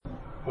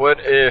What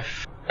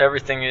if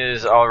everything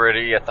is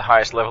already at the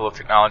highest level of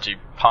technology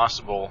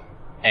possible,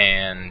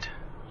 and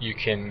you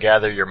can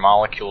gather your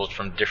molecules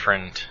from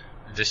different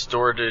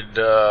distorted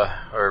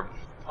or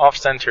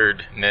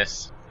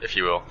off-centeredness, if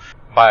you will,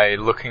 by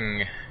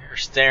looking or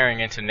staring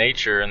into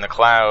nature and the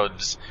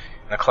clouds,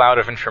 and the cloud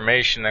of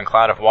information and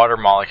cloud of water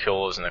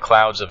molecules and the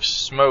clouds of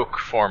smoke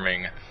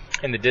forming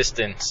in the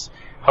distance.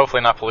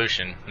 Hopefully not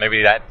pollution.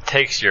 Maybe that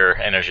takes your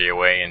energy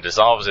away and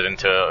dissolves it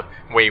into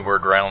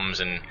wayward realms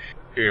and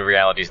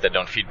realities that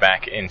don't feed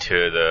back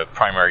into the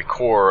primary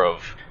core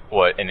of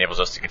what enables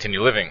us to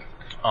continue living,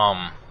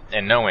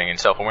 and knowing and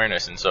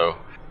self-awareness. And so,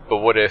 but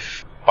what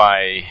if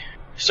by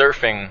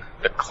surfing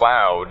the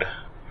cloud,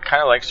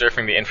 kind of like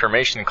surfing the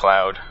information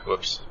cloud,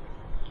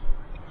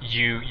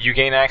 you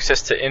gain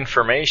access to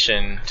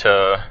information,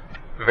 to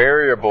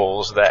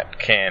variables that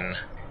can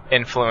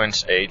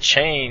influence a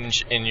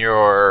change in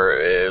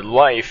your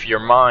life, your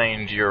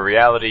mind, your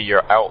reality,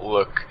 your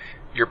outlook,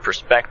 your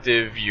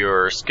perspective,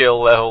 your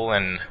skill level,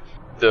 and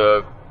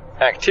the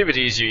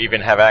activities you even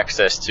have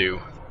access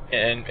to,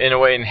 and in a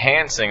way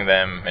enhancing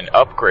them and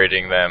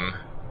upgrading them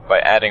by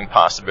adding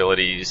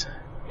possibilities.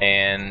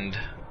 And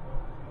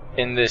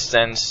in this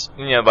sense,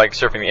 like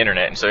surfing the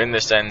internet, and so in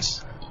this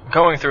sense,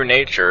 going through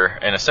nature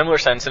in a similar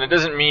sense, and it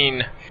doesn't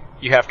mean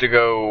you have to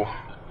go,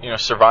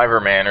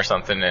 Survivor Man or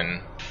something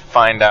and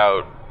find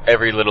out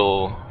every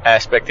little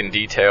aspect and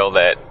detail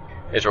that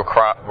is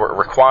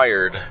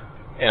required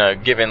in a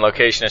given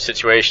location or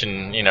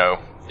situation,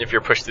 if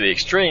you're pushed to the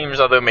extremes,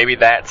 although maybe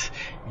that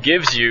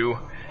gives you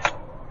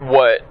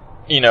what,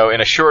 in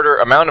a shorter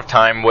amount of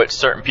time, what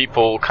certain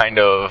people kind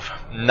of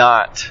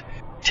not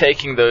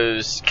taking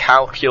those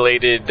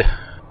calculated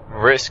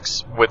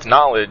risks with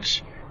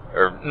knowledge,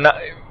 or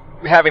not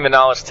having the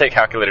knowledge to take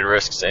calculated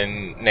risks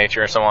in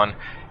nature and so on,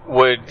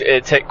 would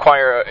it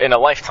require in a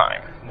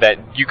lifetime.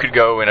 That you could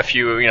go in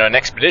an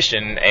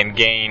expedition and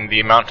gain the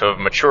amount of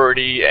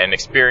maturity and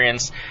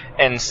experience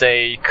and,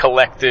 say,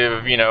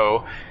 collective,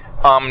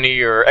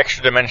 omni or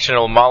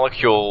extra-dimensional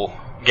molecule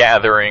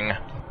gathering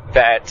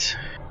that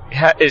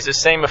is the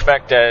same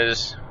effect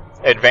as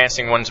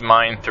advancing one's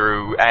mind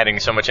through adding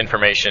so much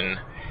information,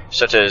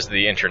 such as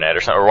the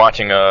internet or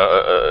watching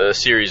a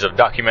series of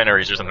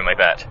documentaries or something like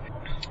that,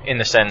 in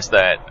the sense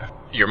that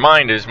your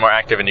mind is more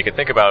active and you can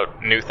think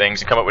about new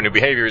things and come up with new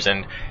behaviors.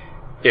 And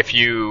if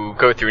you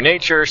go through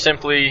nature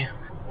simply,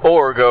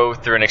 or go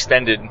through an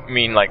extended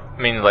means like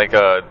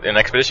an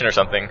expedition or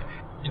something,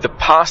 the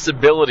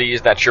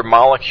possibilities that your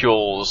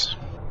molecules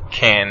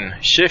can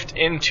shift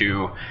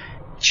into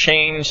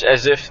change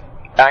as if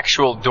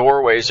actual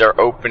doorways are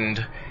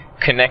opened,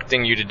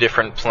 connecting you to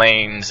different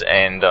planes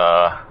and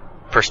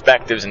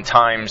perspectives and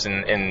times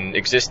in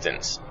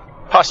existence.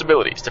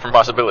 Different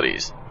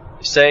possibilities.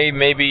 Say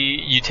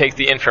maybe you take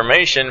the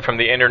information from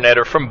the internet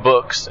or from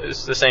books,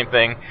 it's the same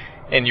thing,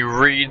 and you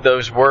read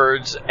those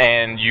words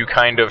and you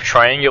kind of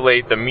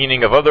triangulate the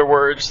meaning of other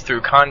words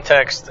through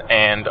context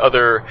and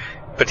other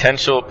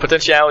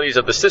potentialities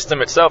of the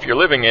system itself you're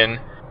living in.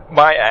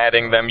 By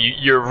adding them,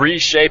 you're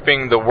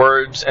reshaping the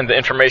words and the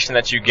information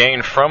that you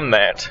gain from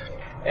that,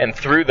 and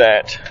through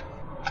that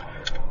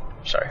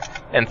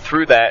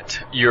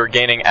you're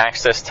gaining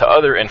access to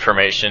other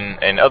information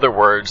and other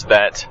words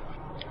that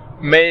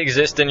may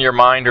exist in your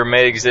mind or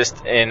may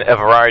exist in a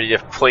variety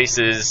of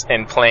places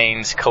and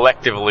planes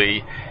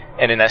collectively,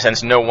 and in that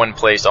sense no one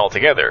place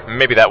altogether.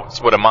 Maybe that's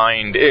what a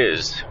mind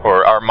is,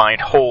 or our mind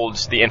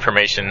holds the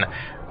information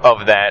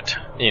of that,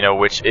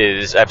 which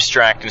is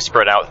abstract and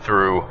spread out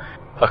through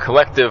a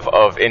collective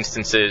of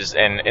instances,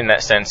 and in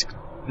that sense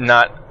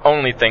not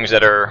only things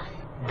that are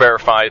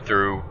verified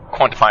through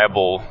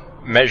quantifiable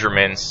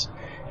measurements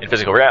in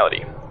physical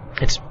reality.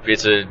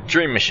 It's a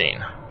dream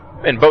machine.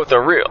 And both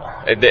are real.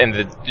 And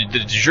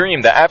the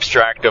dream, the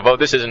abstract of,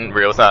 this isn't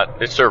real, it's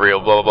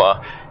surreal, blah, blah,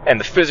 blah. And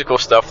the physical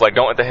stuff, like,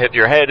 don't let that hit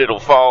your head, it'll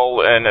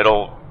fall, and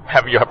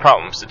you have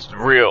problems. It's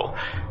real.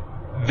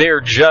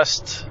 They're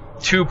just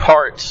two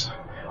parts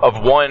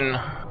of one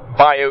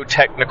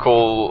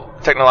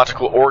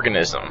technological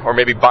organism, or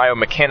maybe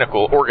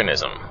biomechanical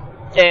organism,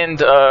 and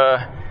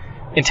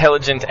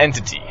intelligent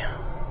entity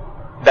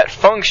that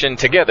function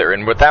together.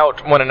 And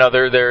without one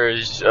another,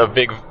 there's a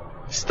big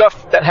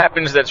stuff that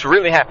happens that's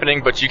really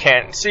happening, but you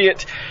can't see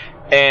it,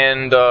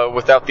 and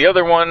without the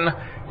other one,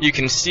 you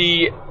can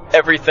see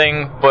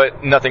everything,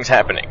 but nothing's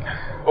happening,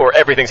 or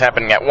everything's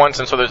happening at once,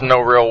 and so there's no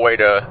real way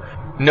to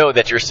know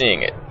that you're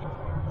seeing it.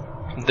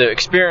 The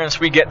experience,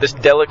 we get this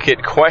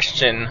delicate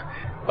question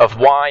of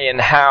why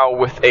and how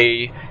with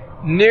a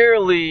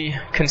nearly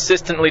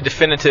consistently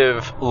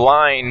definitive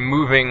line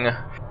moving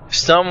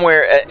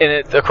somewhere in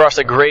it across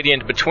a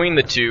gradient between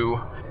the two,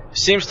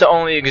 seems to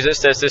only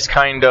exist as this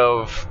kind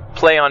of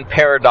play on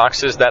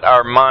paradoxes that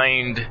our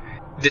mind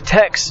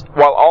detects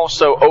while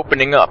also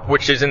opening up,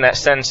 which is in that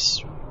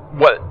sense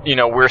what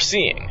we're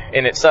seeing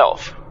in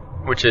itself,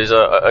 which is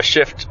a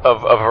shift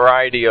of a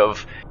variety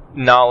of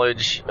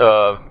knowledge,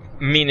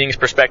 meanings,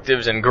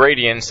 perspectives, and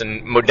gradients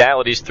and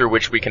modalities through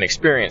which we can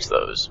experience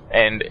those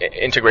and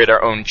integrate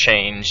our own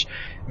change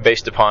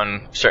based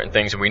upon certain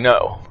things we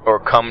know, or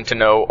come to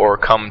know, or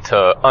come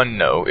to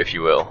unknow, if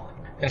you will.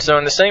 And so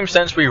in the same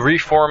sense, we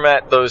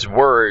reformat those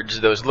words,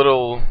 those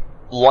little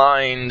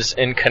lines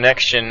in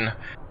connection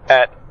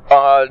at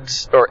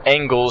odds or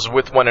angles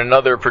with one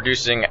another,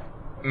 producing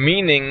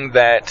meaning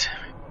that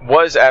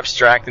was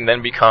abstract and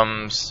then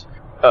becomes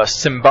a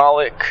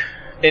symbolic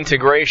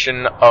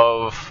integration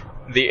of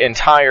the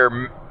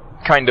entire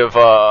kind of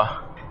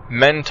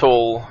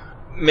mental,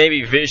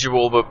 maybe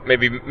visual, but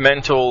maybe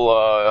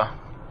mental,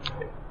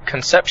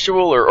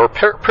 conceptual or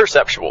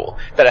perceptual,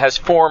 that it has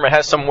form, it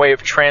has some way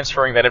of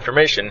transferring that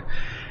information,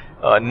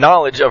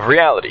 knowledge of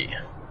reality.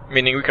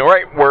 Meaning we can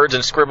write words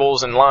and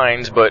scribbles and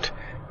lines, but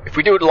if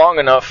we do it long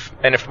enough,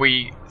 and if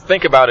we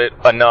think about it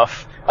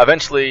enough,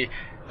 eventually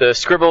the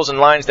scribbles and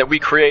lines that we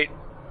create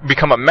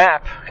become a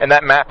map, and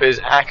that map is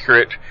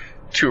accurate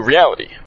to reality.